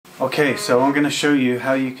Okay, so I'm going to show you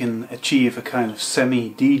how you can achieve a kind of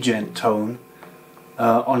semi-Djent tone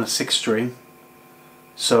on a 6-string.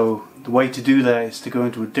 So the way to do that is to go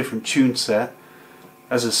into a different tune set.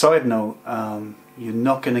 As a side note, you're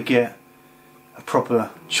not going to get a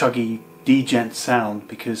proper chuggy Djent sound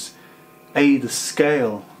because the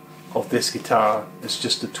scale of this guitar is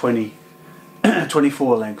just a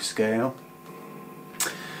 24 length scale.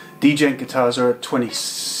 Djent guitars are at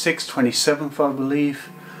 26, 27th I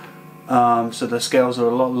believe. So the scales are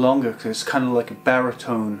a lot longer because it's kind of like a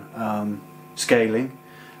baritone scaling,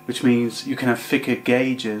 which means you can have thicker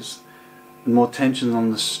gauges and more tension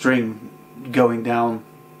on the string going down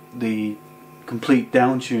the complete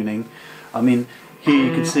down tuning. I mean, here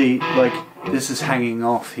you can see like this is hanging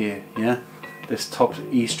off here, yeah, this top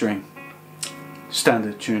E string,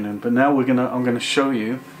 standard tuning. But now I'm gonna show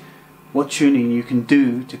you what tuning you can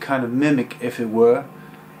do to kind of mimic, if it were,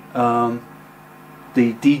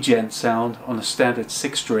 the Djent sound on a standard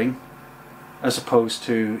 6-string, as opposed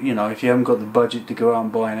to, you know, if you haven't got the budget to go out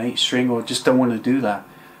and buy an 8-string or just don't want to do that.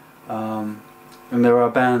 And there are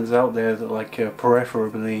bands out there that like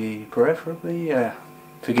preferably, yeah,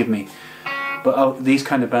 forgive me, but these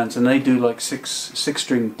kind of bands, and they do like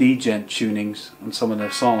 6-string Djent tunings on some of their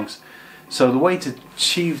songs. So the way to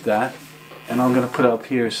achieve that, and I'm going to put it up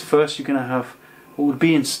here, is first you're going to have what would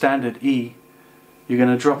be in standard E. You're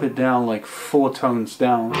going to drop it down like 4 tones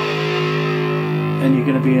down, and you're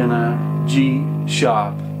going to be in a G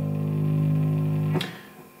sharp.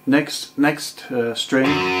 Next string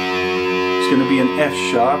is going to be an F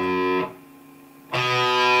sharp,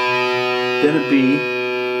 then a B,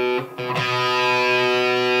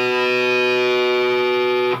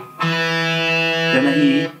 then an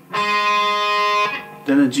E,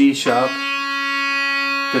 then a G sharp,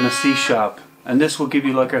 then a C sharp, and this will give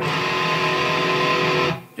you like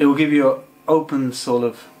it will give you an open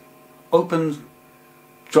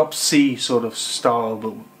drop C sort of style,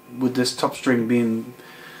 but with this top string being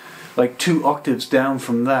like 2 octaves down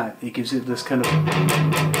from that, it gives it this kind of,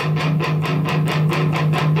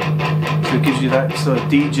 so it gives you that sort of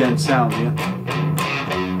Djent sound, yeah.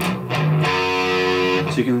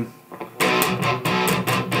 So you can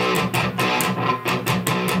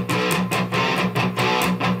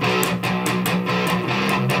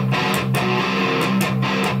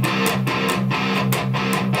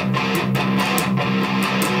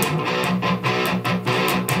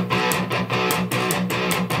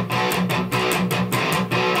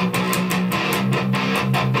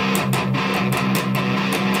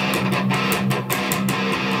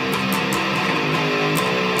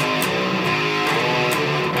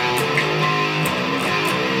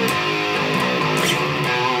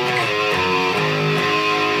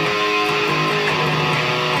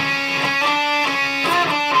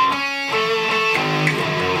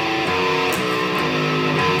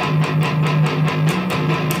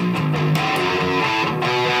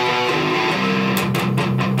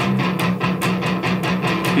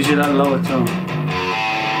gives you that lower tone.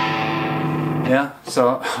 Yeah,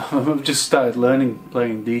 so I've just started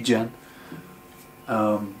playing Djent.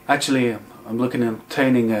 Actually, I'm looking at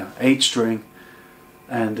obtaining an 8-string,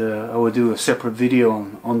 and I will do a separate video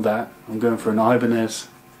on that. I'm going for an Ibanez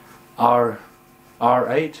R8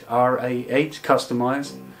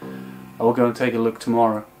 customized. I will go and take a look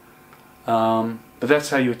tomorrow. But that's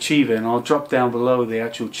how you achieve it, and I'll drop down below the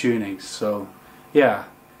actual tunings. So yeah,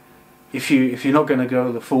 if you're not going to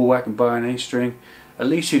go the full whack and buy an 8-string, at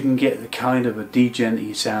least you can get the kind of a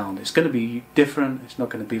Djent-y sound. It's going to be different, it's not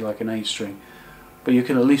going to be like an 8-string, but you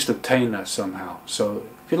can at least obtain that somehow. So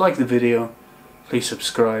if you like the video, please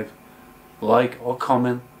subscribe, like or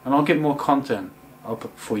comment, and I'll get more content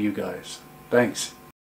up for you guys. Thanks.